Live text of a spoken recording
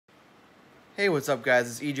Hey, what's up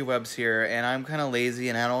guys, it's Ejwebs here, and I'm kind of lazy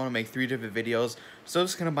and I don't want to make 3 different videos, so I'm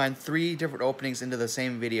just going to combine 3 different openings into the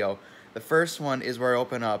same video. The first one is where I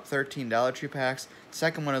open up 13 Dollar Tree packs, the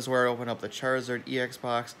second one is where I open up the Charizard Ex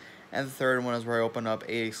Box, and the third one is where I open up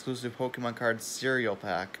a exclusive Pokemon card cereal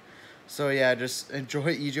pack. So yeah, just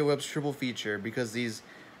enjoy Ejwebs' triple feature, because these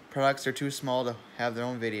products are too small to have their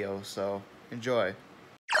own video, so enjoy.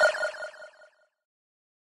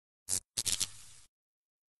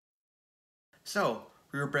 So,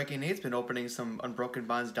 Nate's been opening some Unbroken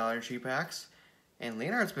Bonds Dollar Tree packs, and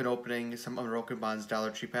Leonard's been opening some Unbroken Bonds Dollar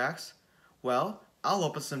Tree packs. Well, I'll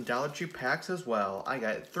open some Dollar Tree packs as well. I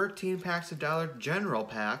got 13 packs of Dollar General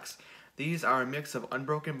packs. These are a mix of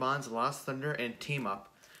Unbroken Bonds, Lost Thunder, and Team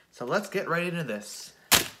Up. So let's get right into this.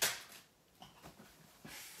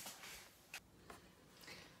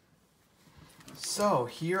 So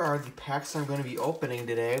here are the packs I'm going to be opening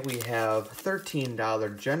today. We have 13 Dollar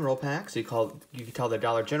General packs. You can tell they're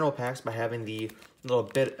Dollar General packs by having the little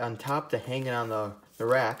bit on top to hang it on the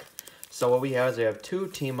rack. So what we have is we have 2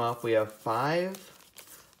 Team Up, we have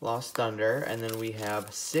 5 Lost Thunder, and then we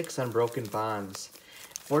have 6 Unbroken Bonds.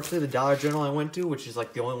 Fortunately, the Dollar General I went to, which is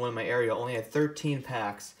like the only one in my area, only had 13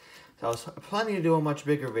 packs. So I was planning to do a much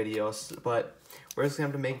bigger video, but we're just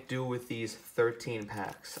going to have to make do with these 13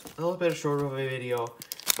 packs. A little bit shorter of a video,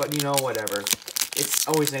 but you know, whatever. It's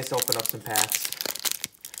always nice to open up some packs.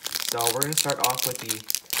 So we're going to start off with the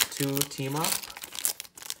 2 Team Up.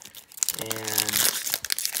 And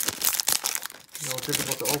a little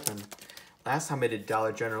difficult to open. Last time I did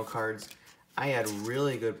Dollar General cards, I had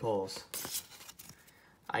really good pulls.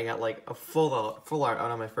 I got like a full art out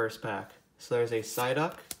of my first pack. So there's a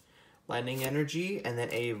Psyduck, Lightning Energy, and then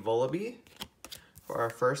a Volibee for our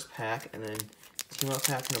first pack, and then Team Up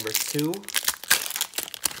pack number 2.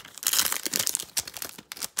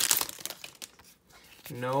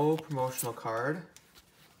 No promotional card.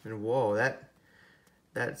 And whoa, that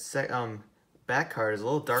back card is a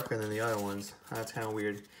little darker than the other ones. That's kind of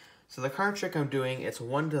weird. So the card trick I'm doing, it's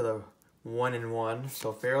 1 to the 1 in 1.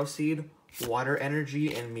 So Pharaoh Seed, Water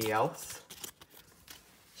Energy, and Meowth.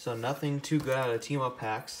 So nothing too good out of Team Up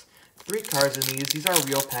packs. 3 cards in these. These are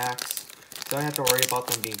real packs. Don't have to worry about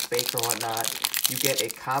them being fake or whatnot. You get a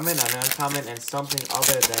common, an uncommon, and something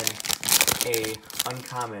other than a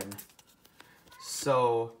uncommon.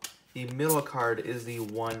 So the middle card is the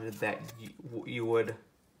one that you would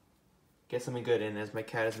get something good in, as my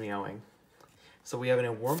cat is meowing. So we have a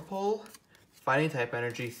Wurmple, Fighting type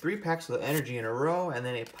energy, 3 packs with energy in a row, and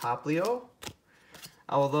then a Poplio.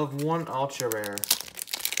 I would love 1 ultra rare,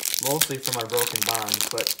 mostly from our Broken Bonds,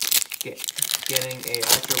 but getting a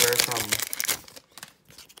ultra rare from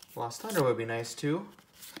Lost Thunder would be nice too.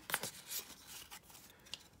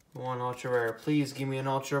 1 ultra rare, please give me an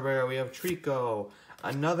ultra rare. We have Trico,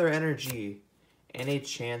 another energy, and a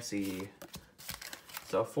Chansey.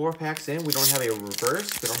 So 4 packs in, we don't have a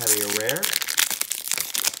reverse, we don't have a rare.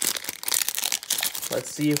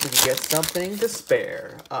 Let's see if we can get something to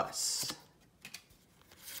spare us.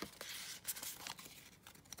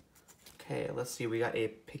 Okay, let's see, we got a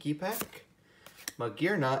Picky Peck,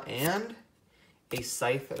 Magearna, and a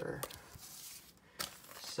Scyther.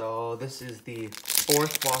 So this is the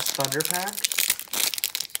 4th Lost Thunder pack.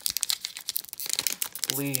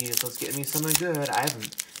 Please, let's get me something good. I have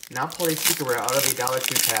not pulled a Secret Rare out of a Dollar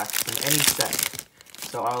Tree pack from any set.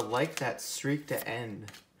 So I would like that streak to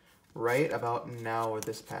end right about now with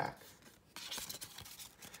this pack.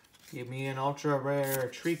 Give me an ultra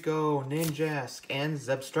rare Trico, Ninjask, and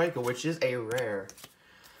Zebstrika, which is a rare.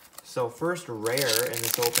 So first rare in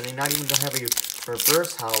this opening, not even gonna have a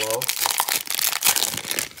reverse holo.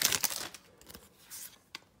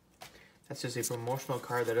 That's just a promotional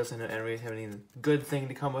card that doesn't really have any good thing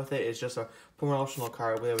to come with it. It's just a promotional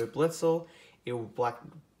card. We have a Blitzel, a Black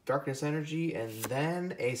Darkness Energy, and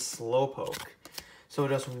then a Slowpoke. So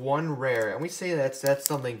just 1 rare, and we say that's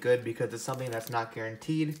something good because it's something that's not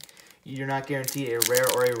guaranteed. You're not guaranteed a rare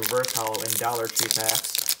or a reverse holo in Dollar Tree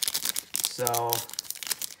packs. So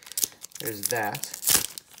there's that.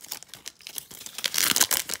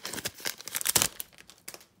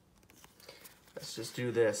 Let's just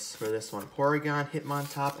do this for this one. Porygon,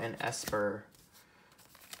 Hitmontop, and Esper.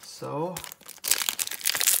 So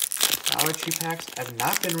Dollar Tree packs have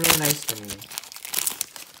not been really nice to me.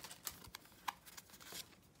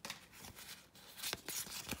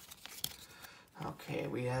 Okay,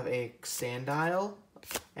 we have a Sandile,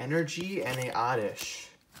 Energy, and a Oddish.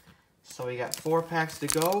 So we got 4 packs to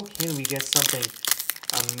go. Can we get something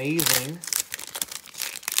amazing?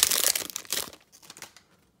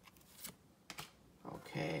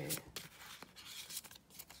 Okay.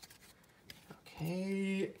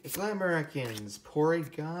 a Glamourikins,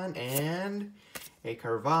 Porygon, and a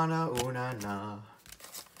Carvana Unana.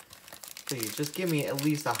 Please, just give me at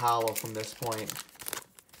least a holo from this point.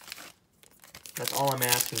 That's all I'm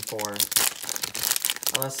asking for.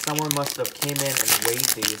 Unless someone must have came in and weighed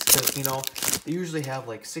these, because, you know, they usually have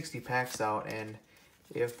like 60 packs out, and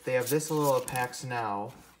if they have this little packs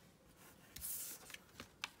now,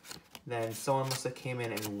 then someone must have came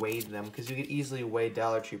in and weighed them, because you could easily weigh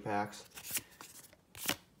Dollar Tree packs.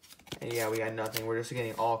 And yeah, we got nothing. We're just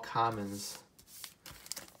getting all commons.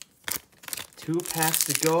 2 packs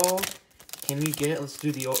to go. Can we get it? Let's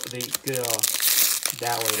do that way to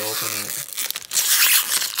open it.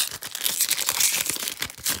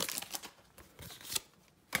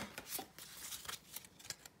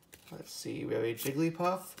 Let's see, we have a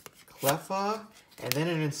Jigglypuff, Cleffa, and then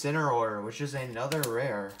an Incineroar, which is another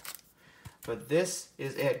rare. But this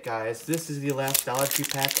is it, guys. This is the last Dollar Tree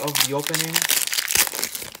pack of the opening.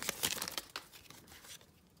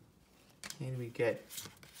 And we get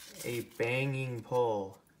a banging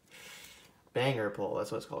pull. Banger pull,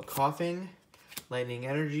 that's what it's called. Coughing, Lightning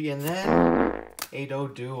Energy, and then a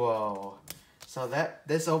Doduo. So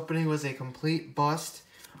this opening was a complete bust.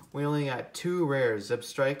 We only got 2 rares,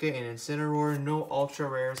 Zebstrika and Incineroar, no ultra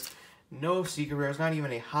rares, no secret rares, not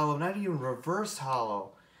even a holo, not even reverse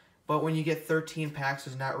holo. But when you get 13 packs,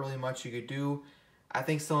 there's not really much you could do. I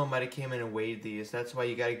think someone might have came in and weighed these. That's why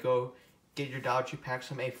you gotta go get your Dollar Tree packs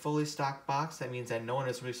from a fully stocked box. That means that no one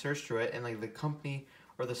has researched through it, and like the company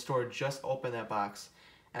or the store just opened that box.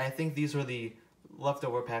 And I think these were the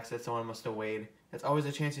leftover packs that someone must have weighed. That's always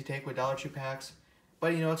a chance you take with Dollar Tree packs.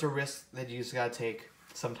 But you know, it's a risk that you just gotta take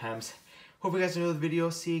sometimes. Hope you guys enjoyed the video.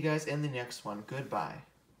 See you guys in the next one. Goodbye.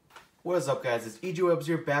 What is up, guys? It's Ejwebs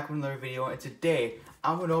here, back with another video, and today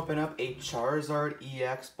I'm going to open up a Charizard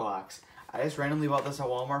EX box. I just randomly bought this at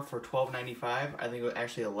Walmart for $12.95. I think it was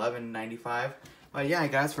actually $11.95. But yeah,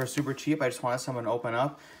 guys, for super cheap. I just wanted someone to open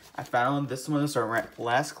up. I found this one is our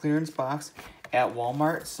last clearance box at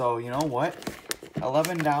Walmart. So you know what?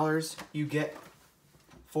 $11. You get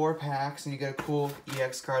 4 packs and you get a cool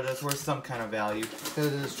EX card that's worth some kind of value because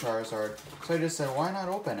it is Charizard. So I just said, why not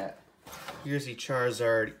open it? Here's the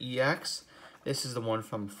Charizard EX. This is the one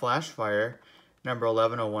from Flashfire, number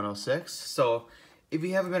 110106. So if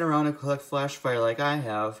you haven't been around to collect Flashfire like I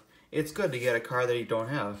have, it's good to get a card that you don't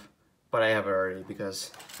have. But I have it already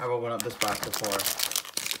because I've opened up this box before.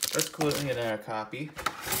 Let's go and get another copy.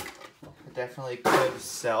 I definitely could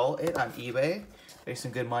sell it on eBay. Make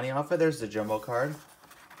some good money off it. There's the jumbo card.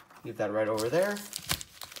 Leave that right over there.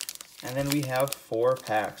 And then we have 4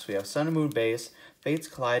 packs. We have Sun and Moon Base, Fates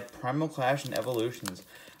Collide, Primal Clash, and Evolutions.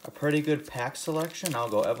 A pretty good pack selection. I'll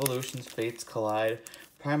go Evolutions, Fates Collide,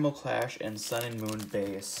 Primal Clash, and Sun and Moon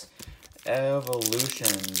Base.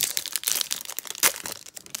 Evolutions.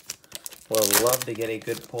 Would love to get a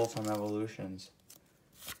good pull from Evolutions.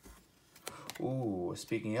 Ooh,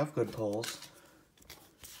 speaking of good pulls.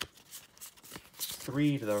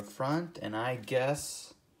 3 to the front, and I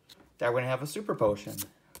guess that we're going to have a Super Potion.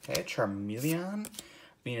 Okay, Charmeleon,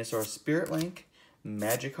 Venusaur Spirit Link,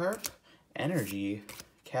 Magikarp, Energy,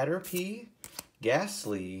 Caterpie,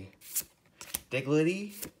 Ghastly,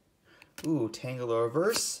 Diglett, ooh, Tangela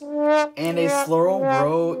Reverse, and a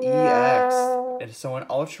Slowbro EX. And so an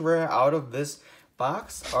ultra rare out of this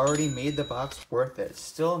box already made the box worth it.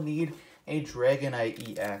 Still need a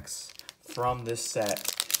Dragonite EX from this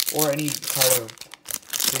set, or any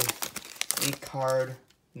card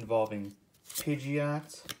involving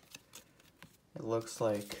Pidgeot. It looks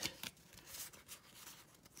like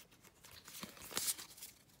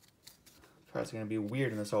it's going to be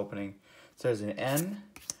weird in this opening. So there's an N,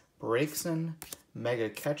 Braixen, Mega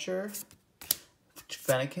Catcher,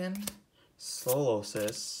 Fennekin,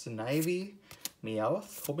 Solosis, Snivy,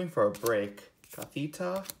 Meowth, hoping for a break,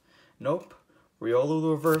 Gothita, nope,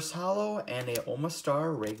 Riolu Reverse Holo, and a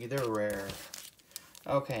Omastar Regular Rare.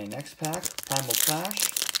 Okay, next pack, Primal Clash.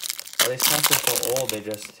 Oh, these packs are so old, they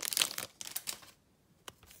just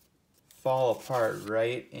fall apart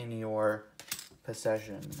right in your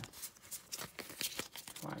possession.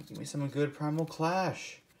 Come on, give me some good Primal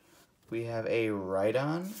Clash. We have a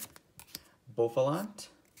Rhydon, Bofalant,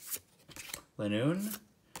 Linoone,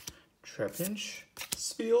 Trapinch,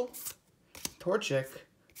 Spheal, Torchic,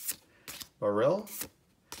 Baril,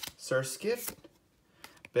 Surskit,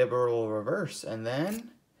 Bibarel Reverse, and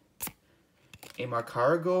then a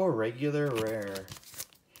Magcargo Regular Rare.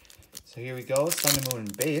 So here we go, Sun and Moon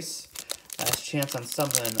Base. Last chance on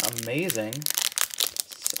something amazing.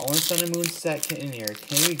 Only Sun and Moon set in here.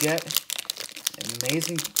 Can we get an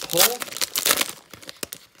amazing pull?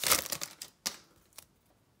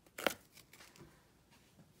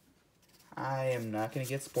 I am not going to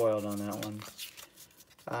get spoiled on that one.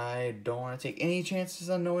 I don't want to take any chances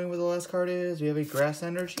on knowing what the last card is. We have a Grass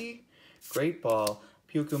Energy, Great Ball,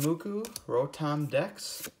 Pukumuku, Rotom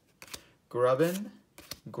Dex, Grubbin,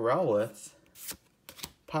 Growlithe,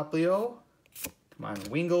 Poplio, come on,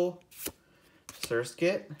 Wingull,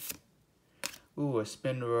 Surskit, ooh, a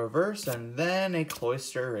Spin Reverse, and then a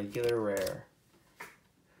Cloyster Regular Rare.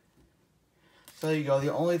 So there you go.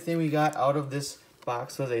 The only thing we got out of this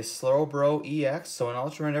box was a Slowbro EX, so an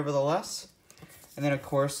Ultra nevertheless. And then, of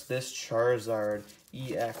course, this Charizard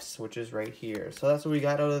EX, which is right here. So that's what we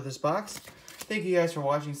got out of this box. Thank you guys for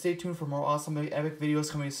watching. Stay tuned for more awesome epic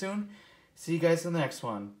videos coming soon. See you guys in the next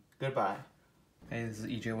one. Goodbye. Hey, this is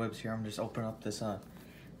Ejwebs here. I'm just opening up this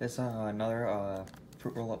another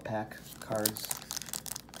Fruit Rollup pack cards.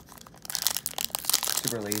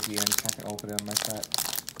 Super lazy. I'm just not gonna open it on my set.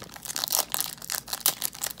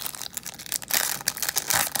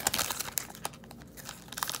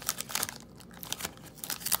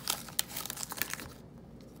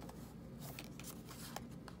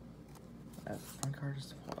 That front card is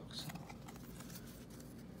the Fox.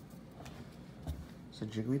 So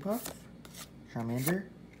Jigglypuff, Charmander,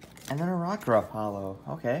 and then a Rockruff Hollow.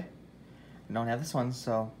 Okay. I don't have this one,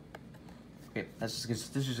 so okay. This is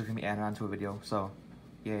just gonna be added on to a video. So,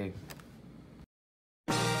 yay.